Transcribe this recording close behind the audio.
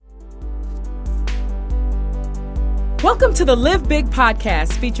Welcome to the Live Big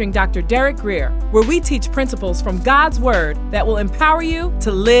podcast featuring Dr. Derek Grier, where we teach principles from God's Word that will empower you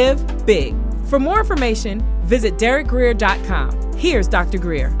to live big. For more information, visit derekgrier.com. Here's Dr.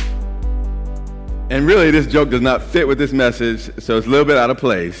 Grier. And really, this joke does not fit with this message, so it's a little bit out of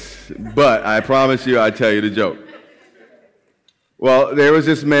place, but I promise you I tell you the joke. Well, there was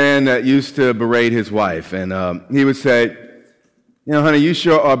this man that used to berate his wife, and he would say, "You know, honey, you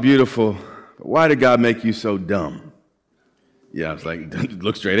sure are beautiful, but why did God make you so dumb?" Yeah, I was like,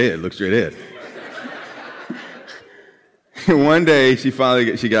 look straight ahead, look straight ahead. One day, she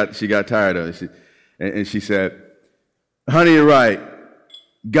got tired of it, and she said, "Honey, you're right.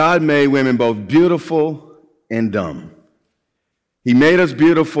 God made women both beautiful and dumb. He made us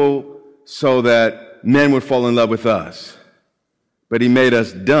beautiful so that men would fall in love with us, but he made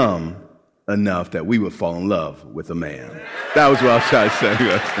us dumb enough that we would fall in love with a man." That was what I was trying to say.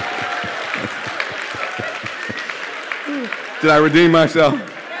 Did I redeem myself?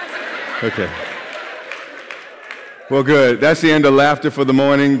 Okay. Well, good. That's the end of laughter for the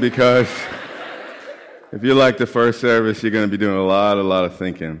morning, because if you're like the first service, you're going to be doing a lot of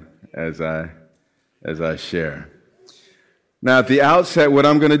thinking as I share. Now, at the outset, what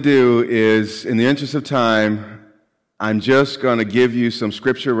I'm going to do is, in the interest of time, I'm just going to give you some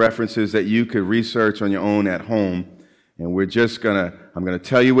scripture references that you could research on your own at home, and I'm going to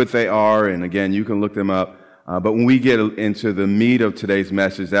tell you what they are, and again, you can look them up. But when we get into the meat of today's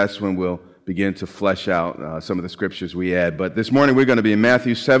message, that's when we'll begin to flesh out some of the scriptures we add. But this morning we're going to be in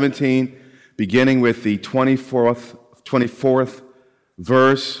Matthew 17, beginning with the 24th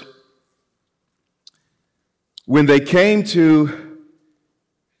verse. When they came to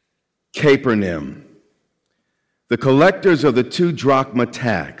Capernaum, the collectors of the 2 drachma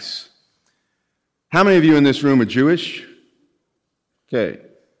tax. How many of you in this room are Jewish? Okay.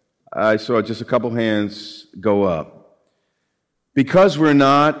 I saw just a couple hands go up. Because we're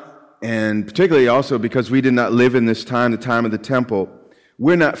not, and particularly also because we did not live in this time, the time of the temple,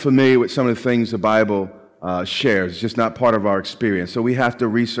 we're not familiar with some of the things the Bible shares. It's just not part of our experience. So we have to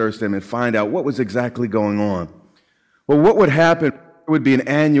research them and find out what was exactly going on. Well, what would happen would be an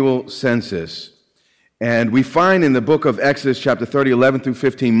annual census. And we find in the book of Exodus, chapter 30, 11 through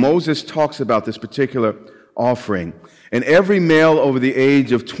 15, Moses talks about this particular offering. And every male over the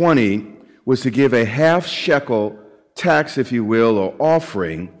age of 20 was to give a half shekel tax, if you will, or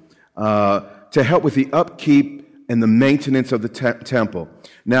offering to help with the upkeep and the maintenance of the temple.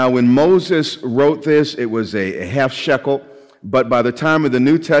 Now, when Moses wrote this, it was a half shekel, but by the time of the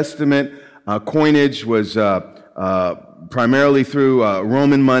New Testament, coinage was primarily through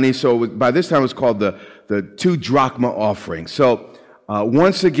Roman money. So by this time, it was called the 2 drachma offering. So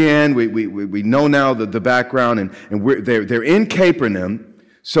once again, we know now the background, and they're in Capernaum.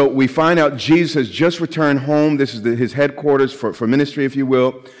 So we find out Jesus has just returned home. This is his headquarters for ministry, if you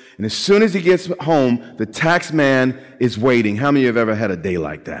will. And as soon as he gets home, the tax man is waiting. How many of you have ever had a day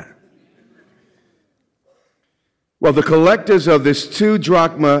like that? Well, the collectors of this 2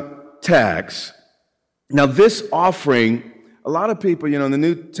 drachma tax. Now, this offering, a lot of people, in the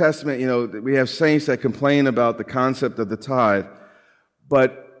New Testament, we have saints that complain about the concept of the tithe.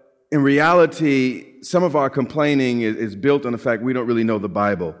 But in reality, some of our complaining is built on the fact we don't really know the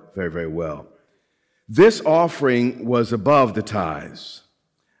Bible very, very well. This offering was above the tithes.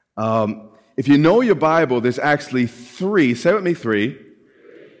 If you know your Bible, there's actually 3, say with me, 3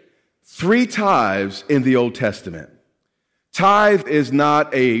 tithes in the Old Testament. Tithe is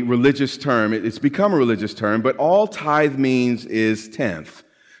not a religious term. It's become a religious term, but all tithe means is tenth.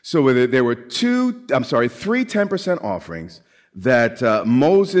 So there were 3 10% offerings that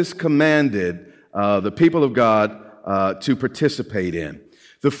Moses commanded the people of God to participate in.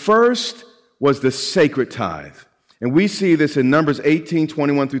 The first was the sacred tithe. And we see this in Numbers 18,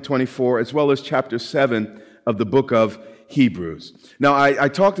 21 through 24, as well as chapter 7 of the book of Hebrews. Now, I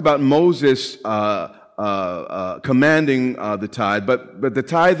talked about Moses commanding the tithe, but the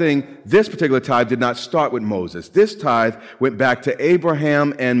tithing, this particular tithe did not start with Moses. This tithe went back to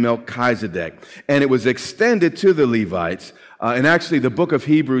Abraham and Melchizedek, and it was extended to the Levites. And actually, the book of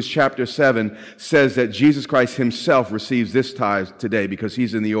Hebrews, chapter 7, says that Jesus Christ himself receives this tithe today because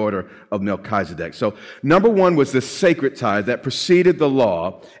he's in the order of Melchizedek. So, number 1 was the sacred tithe that preceded the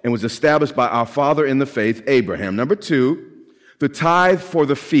law and was established by our father in the faith, Abraham. Number 2, the tithe for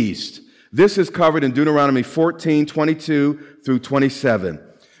the feast. This is covered in Deuteronomy 14, 22 through 27.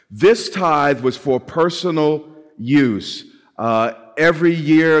 This tithe was for personal use. Every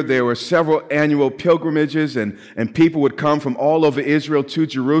year there were several annual pilgrimages, and people would come from all over Israel to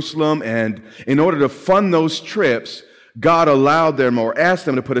Jerusalem, and in order to fund those trips, God allowed them or asked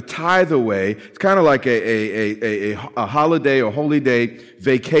them to put a tithe away. It's kind of like a holiday or holy day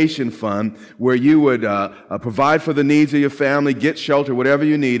vacation fund where you would provide for the needs of your family, get shelter, whatever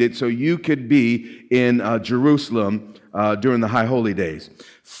you needed, so you could be in Jerusalem during the high holy days.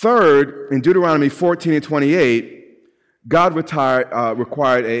 Third, in Deuteronomy 14 and 28, God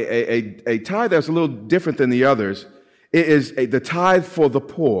required a tithe that's a little different than the others. It is the tithe for the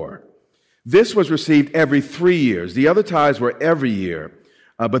poor. This was received every 3 years. The other tithes were every year.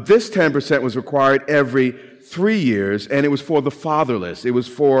 But this 10% was required every 3 years, and it was for the fatherless. It was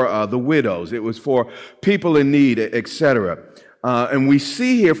for the widows. It was for people in need, etc. And we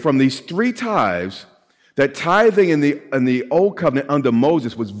see here from these 3 tithes that tithing in the Old Covenant under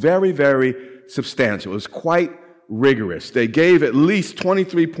Moses was very, very substantial. It was quite rigorous. They gave at least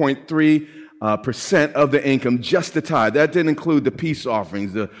 23.3% of the income just the tithe. That didn't include the peace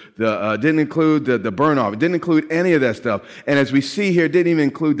offerings, didn't include the burnt offering, didn't include any of that stuff. And as we see here, didn't even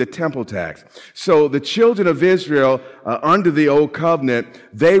include the temple tax. So the children of Israel under the Old Covenant,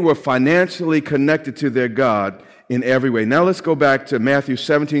 they were financially connected to their God in every way. Now let's go back to Matthew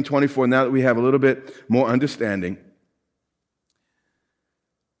 17:24, now that we have a little bit more understanding.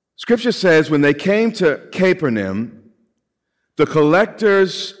 Scripture says, when they came to Capernaum, the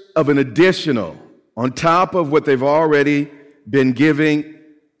collectors of an additional, on top of what they've already been giving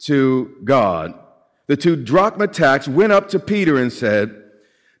to God, the 2 drachma tax, went up to Peter and said,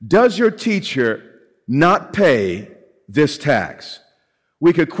 "Does your teacher not pay this tax?"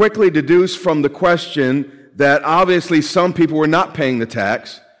 We could quickly deduce from the question that obviously some people were not paying the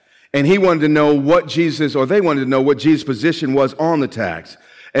tax, and he wanted to know what Jesus, or they wanted to know what Jesus' position was on the tax.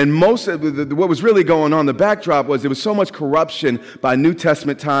 And most of what was really going on, the backdrop was there was so much corruption by New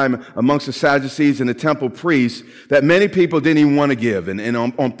Testament time amongst the Sadducees and the temple priests that many people didn't even want to give. And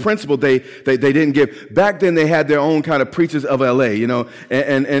on principle, they didn't give. Back then, they had their own kind of preachers of L.A., you know.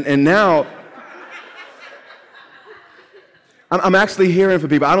 And now, I'm actually hearing from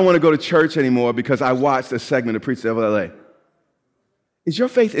people, I don't want to go to church anymore because I watched a segment of Preachers of L.A. Is your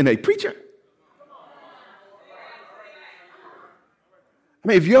faith in a preacher? I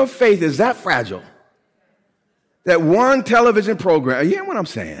mean, if your faith is that fragile, that one television program, you hear what I'm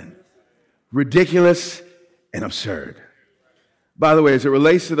saying? Ridiculous and absurd. By the way, as it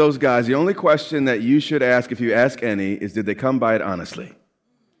relates to those guys, the only question that you should ask, if you ask any, is did they come by it honestly?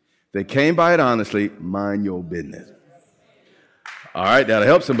 If they came by it honestly, mind your business. All right, that'll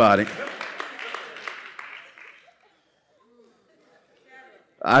help somebody.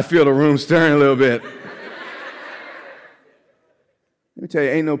 I feel the room stirring a little bit. Let me tell you,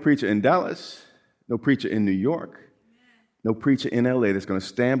 ain't no preacher in Dallas, no preacher in New York, no preacher in L.A. that's going to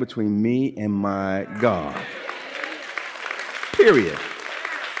stand between me and my God. Period.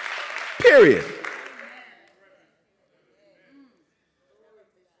 Period.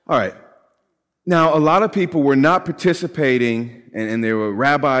 All right. Now, a lot of people were not participating, and there were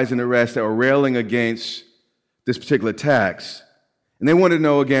rabbis and the rest that were railing against this particular tax. And they wanted to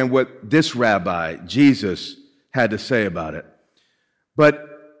know again what this rabbi, Jesus, had to say about it.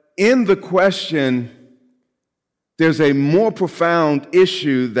 But in the question, there's a more profound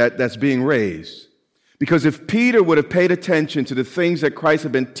issue that's being raised. Because if Peter would have paid attention to the things that Christ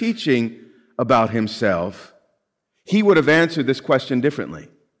had been teaching about himself, he would have answered this question differently.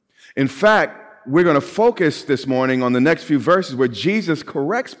 In fact, we're going to focus this morning on the next few verses where Jesus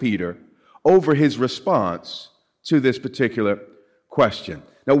corrects Peter over his response to this particular question.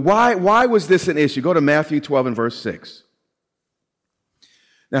 Now, why was this an issue? Go to Matthew 12 and verse 6.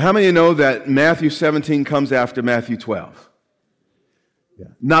 Now, how many of you know that Matthew 17 comes after Matthew 12? Yeah.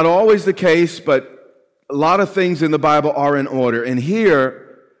 Not always the case, but a lot of things in the Bible are in order. And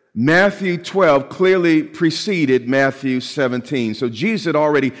here, Matthew 12 clearly preceded Matthew 17. So Jesus had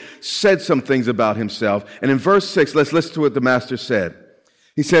already said some things about himself. And in verse 6, let's listen to what the Master said.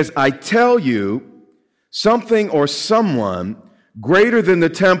 He says, "I tell you, something or someone greater than the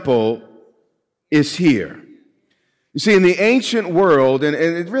temple is here." You see, in the ancient world,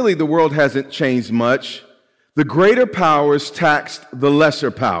 and really the world hasn't changed much, the greater powers taxed the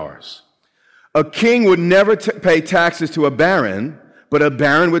lesser powers. A king would never pay taxes to a baron, but a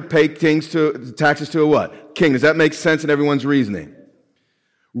baron would pay taxes to a what? King. Does that make sense in everyone's reasoning?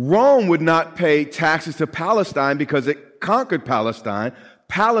 Rome would not pay taxes to Palestine because it conquered Palestine.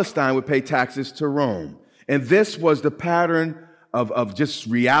 Palestine would pay taxes to Rome. And this was the pattern of just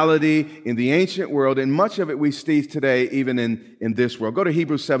reality in the ancient world, and much of it we see today even in this world. Go to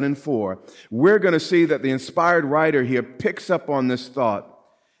Hebrews 7 and 4. We're going to see that the inspired writer here picks up on this thought,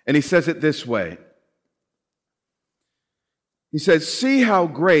 and he says it this way. He says, "See how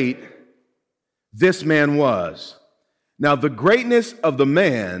great this man was. Now, the greatness of the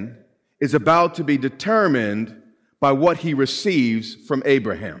man is about to be determined by what he receives from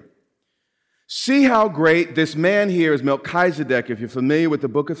Abraham. See how great this man here is, Melchizedek. If you're familiar with the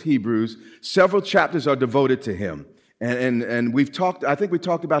book of Hebrews, several chapters are devoted to him. And we've talked, I think we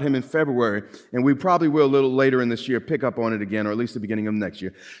talked about him in February, and we probably will a little later in this year pick up on it again, or at least the beginning of next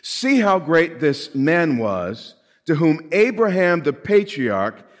year. See how great this man was, to whom Abraham the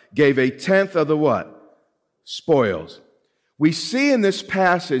patriarch gave a tenth of the what? Spoils. We see in this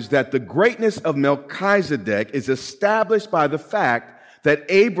passage that the greatness of Melchizedek is established by the fact that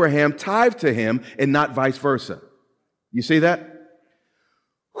Abraham tithed to him and not vice versa. You see that?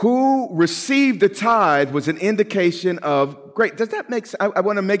 Who received the tithe was an indication of great. Does that make sense? I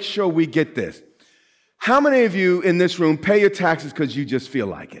want to make sure we get this. How many of you in this room pay your taxes because you just feel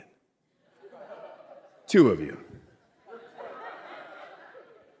like it? 2 of you.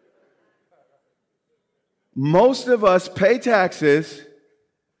 Most of us pay taxes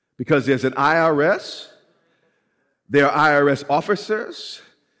because there's an IRS, there are IRS officers,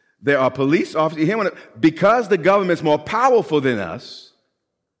 there are police officers. Because the government's more powerful than us,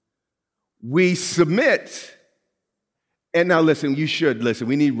 we submit. And now listen, you should listen.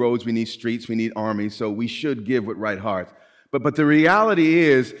 We need roads, we need streets, we need armies, so we should give with right hearts. But the reality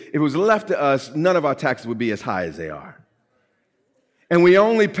is, if it was left to us, none of our taxes would be as high as they are. And we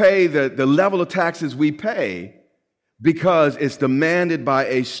only pay the level of taxes we pay because it's demanded by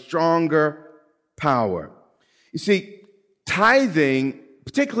a stronger power. You see, tithing,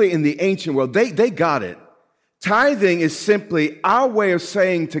 particularly in the ancient world, they got it. Tithing is simply our way of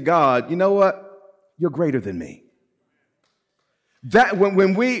saying to God, you know what? You're greater than me. That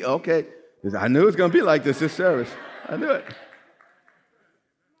when we, okay, I knew it was going to be like this service. I knew it.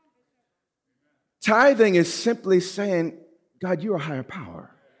 Tithing is simply saying, God, you're a higher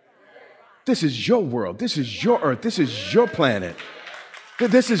power. This is your world. This is your earth. This is your planet.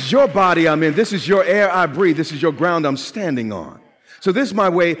 This is your body I'm in. This is your air I breathe. This is your ground I'm standing on. So this is my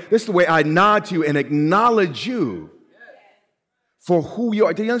way. This is the way I nod to you and acknowledge you for who you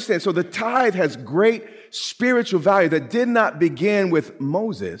are. Do you understand? So the tithe has great spiritual value that did not begin with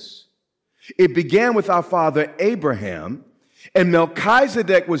Moses. It began with our father Abraham. And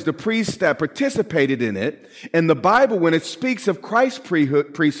Melchizedek was the priest that participated in it. And the Bible, when it speaks of Christ's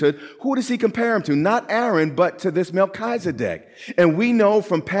priesthood, who does he compare him to? Not Aaron, but to this Melchizedek. And we know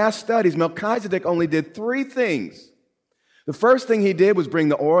from past studies, Melchizedek only did 3 things. The first thing he did was bring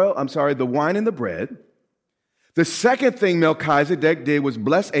the wine and the bread. The second thing Melchizedek did was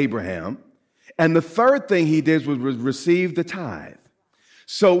bless Abraham. And the third thing he did was receive the tithe.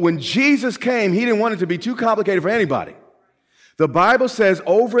 So when Jesus came, he didn't want it to be too complicated for anybody. The Bible says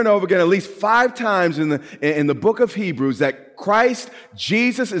over and over again, at least 5 times in the book of Hebrews, that Christ,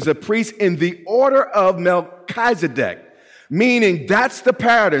 Jesus, is a priest in the order of Melchizedek, meaning that's the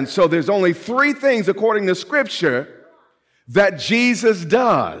pattern. So there's only 3 things, according to Scripture, that Jesus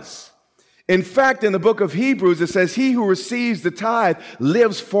does. In fact, in the book of Hebrews, it says, he who receives the tithe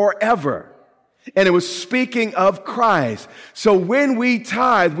lives forever. And it was speaking of Christ. So when we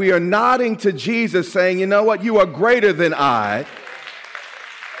tithe, we are nodding to Jesus, saying, you know what? You are greater than I.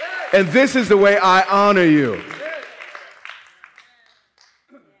 And this is the way I honor you.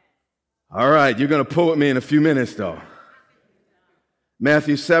 All right, you're going to pull with me in a few minutes, though.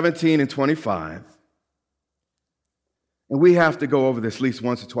 Matthew 17 and 25. And we have to go over this at least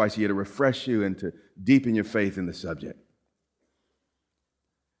once or twice a year to refresh you and to deepen your faith in the subject.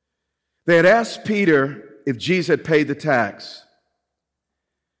 They had asked Peter if Jesus had paid the tax.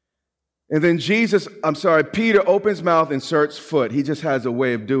 And then Peter opens his mouth, inserts foot. He just has a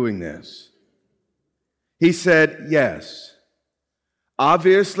way of doing this. He said, yes.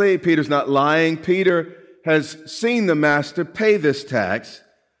 Obviously, Peter's not lying. Peter has seen the master pay this tax.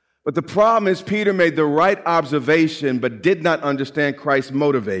 But the problem is Peter made the right observation, but did not understand Christ's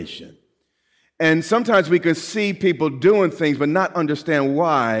motivation. And sometimes we can see people doing things but not understand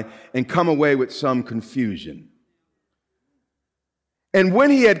why and come away with some confusion. And when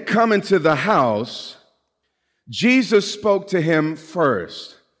he had come into the house, Jesus spoke to him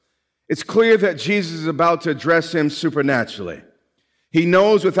first. It's clear that Jesus is about to address him supernaturally. He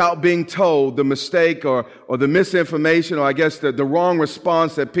knows without being told the mistake or the misinformation, or I guess the wrong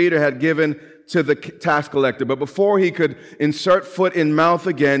response that Peter had given to the tax collector. But before he could insert foot in mouth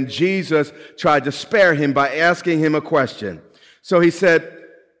again, Jesus tried to spare him by asking him a question. So he said,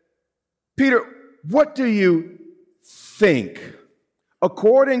 Peter, what do you think?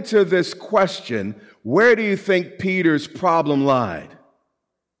 According to this question, where do you think Peter's problem lied?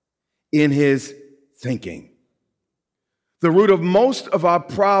 In his thinking. The root of most of our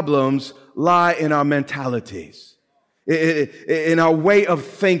problems lie in our mentalities. in our way of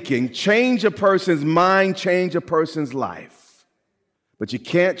thinking. Change a person's mind, change a person's life. But you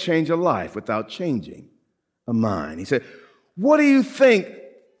can't change a life without changing a mind. He said, what do you think?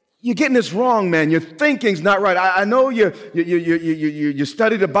 You're getting this wrong, man. Your thinking's not right. I know you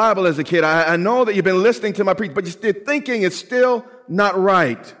studied the Bible as a kid. I know that you've been listening to my preach, but your thinking is still not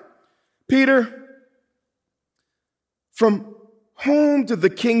right. Peter, from whom do the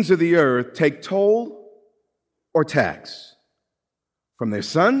kings of the earth take toll or tax? From their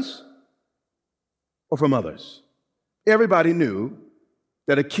sons or from others? Everybody knew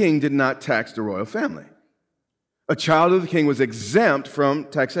that a king did not tax the royal family. A child of the king was exempt from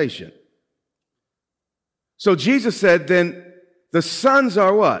taxation. So Jesus said, then the sons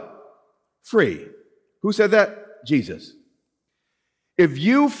are what? Free. Who said that? Jesus. If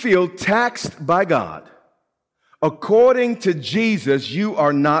you feel taxed by God, according to Jesus, you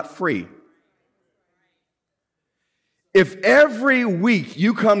are not free. If every week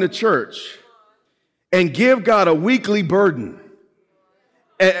you come to church and give God a weekly burden,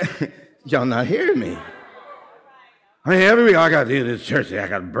 y'all not hearing me. I mean, every week I got to do this church, I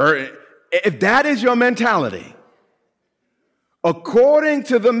got to burden. If that is your mentality, according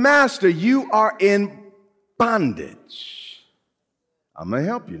to the master, you are in bondage. I'm going to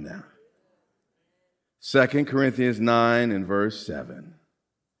help you now. 2 Corinthians 9 and verse 7.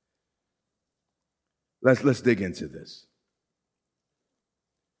 Let's dig into this.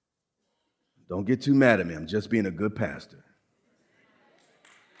 Don't get too mad at me. I'm just being a good pastor.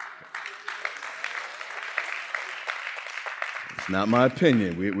 It's not my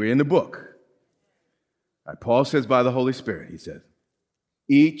opinion. We're in the book. All right, Paul says by the Holy Spirit, he says,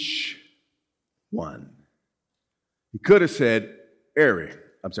 each one. He could have said every.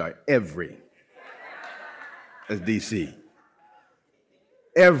 That's DC.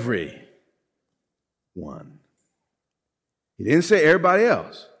 Every one. He didn't say everybody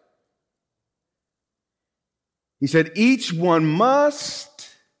else. He said each one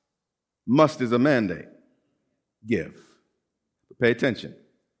must is a mandate, give. But pay attention.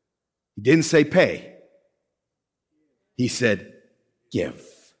 He didn't say pay. He said give.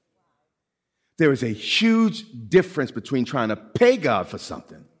 There is a huge difference between trying to pay God for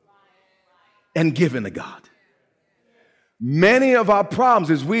something and giving to God. Many of our problems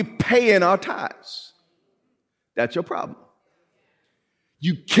is we pay in our tithes. That's your problem.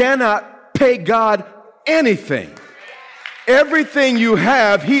 You cannot pay God anything. Everything you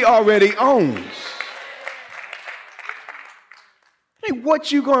have, he already owns. Hey,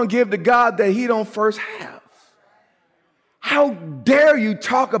 what you going to give to God that he don't first have? How dare you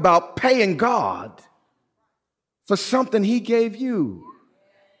talk about paying God for something he gave you?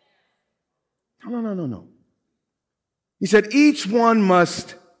 No. He said, each one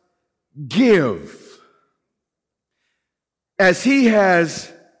must give as he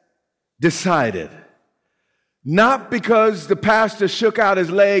has decided. Not because the pastor shook out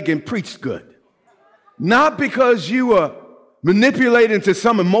his leg and preached good. Not because you were manipulated into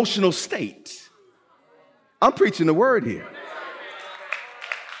some emotional state. I'm preaching the word here.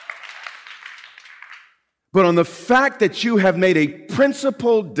 But on the fact that you have made a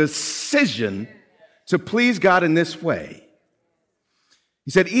principled decision to please God in this way.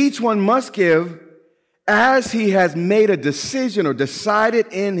 He said, each one must give as he has made a decision or decided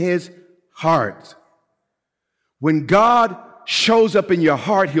in his heart. When God shows up in your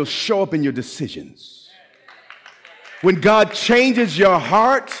heart, he'll show up in your decisions. When God changes your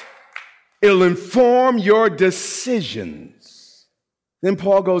heart, it'll inform your decisions. Then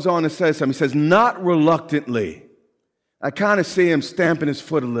Paul goes on and says something. He says, not reluctantly. I kind of see him stamping his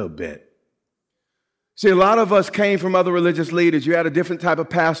foot a little bit. See, a lot of us came from other religious leaders. You had a different type of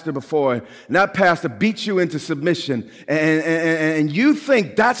pastor before, and that pastor beats you into submission, and you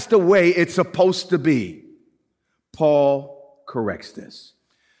think that's the way it's supposed to be. Paul corrects this.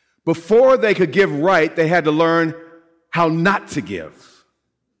 Before they could give right, they had to learn how not to give.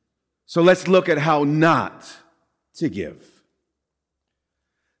 So let's look at how not to give.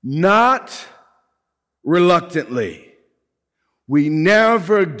 Not reluctantly. We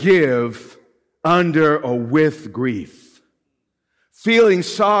never give under or with grief. Feeling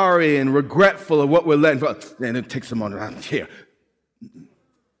sorry and regretful of what we're letting. And it takes them on around here.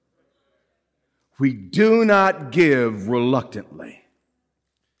 We do not give reluctantly.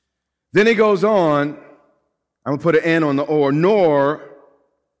 Then he goes on, I'm going to put an N on the or, nor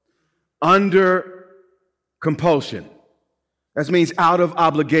under compulsion. That means out of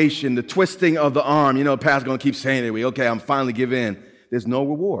obligation, the twisting of the arm. You know, the pastor's going to keep saying it. Okay, I'm finally give in. There's no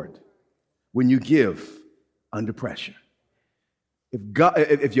reward when you give under pressure.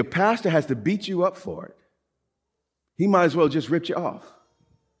 If your pastor has to beat you up for it, he might as well just rip you off.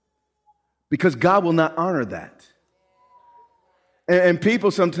 Because God will not honor that. And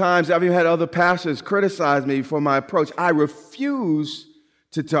people sometimes, I've even had other pastors criticize me for my approach. I refuse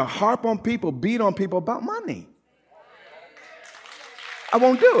to harp on people, beat on people about money. I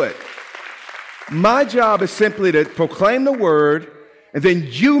won't do it. My job is simply to proclaim the word, and then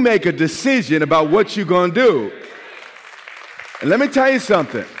you make a decision about what you're going to do. And let me tell you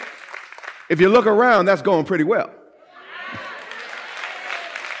something. If you look around, that's going pretty well.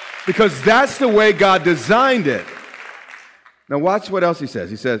 Because that's the way God designed it. Now watch what else he says.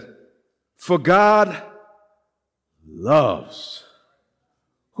 He says, for God loves.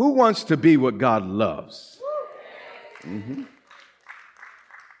 Who wants to be what God loves? Mm-hmm.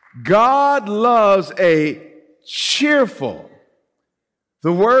 God loves a cheerful.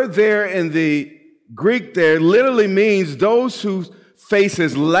 The word there in the Greek there literally means those whose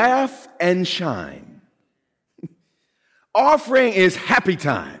faces laugh and shine. Offering is happy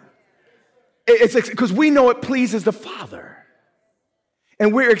time. It's because we know it pleases the Father.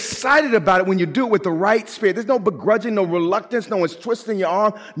 And we're excited about it when you do it with the right spirit. There's no begrudging, no reluctance, no one's twisting your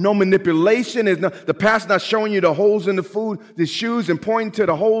arm, no manipulation. The pastor's not showing you the holes in the food, the shoes, and pointing to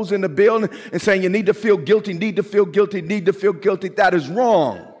the holes in the bill and saying you need to feel guilty, need to feel guilty, need to feel guilty. That is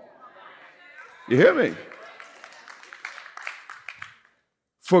wrong. You hear me?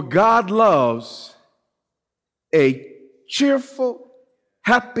 For God loves a cheerful,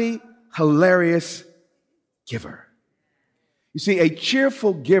 happy, hilarious giver. You see, a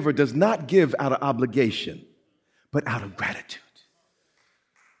cheerful giver does not give out of obligation, but out of gratitude.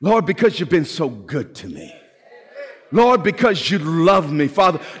 Lord, because you've been so good to me. Lord, because you love me,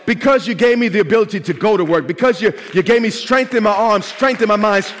 Father, because you gave me the ability to go to work, because you gave me strength in my arms, strength in my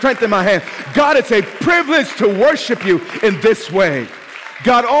mind, strength in my hand. God, it's a privilege to worship you in this way.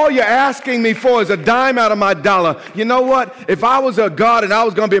 God, all you're asking me for is a dime out of my dollar. You know what? If I was a God and I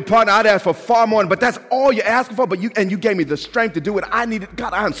was going to be a partner, I'd ask for far more. But that's all you're asking for. But you gave me the strength to do what I needed.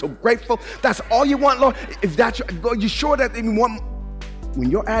 God, I am so grateful. That's all you want, Lord. If that's you sure that you want?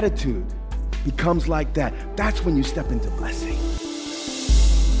 When your attitude becomes like that, that's when you step into blessing.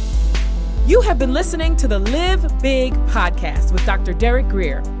 You have been listening to the Live Big podcast with Dr. Derek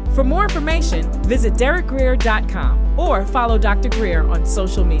Grier. For more information, visit DerekGrier.com or follow Dr. Grier on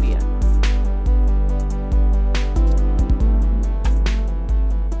social media.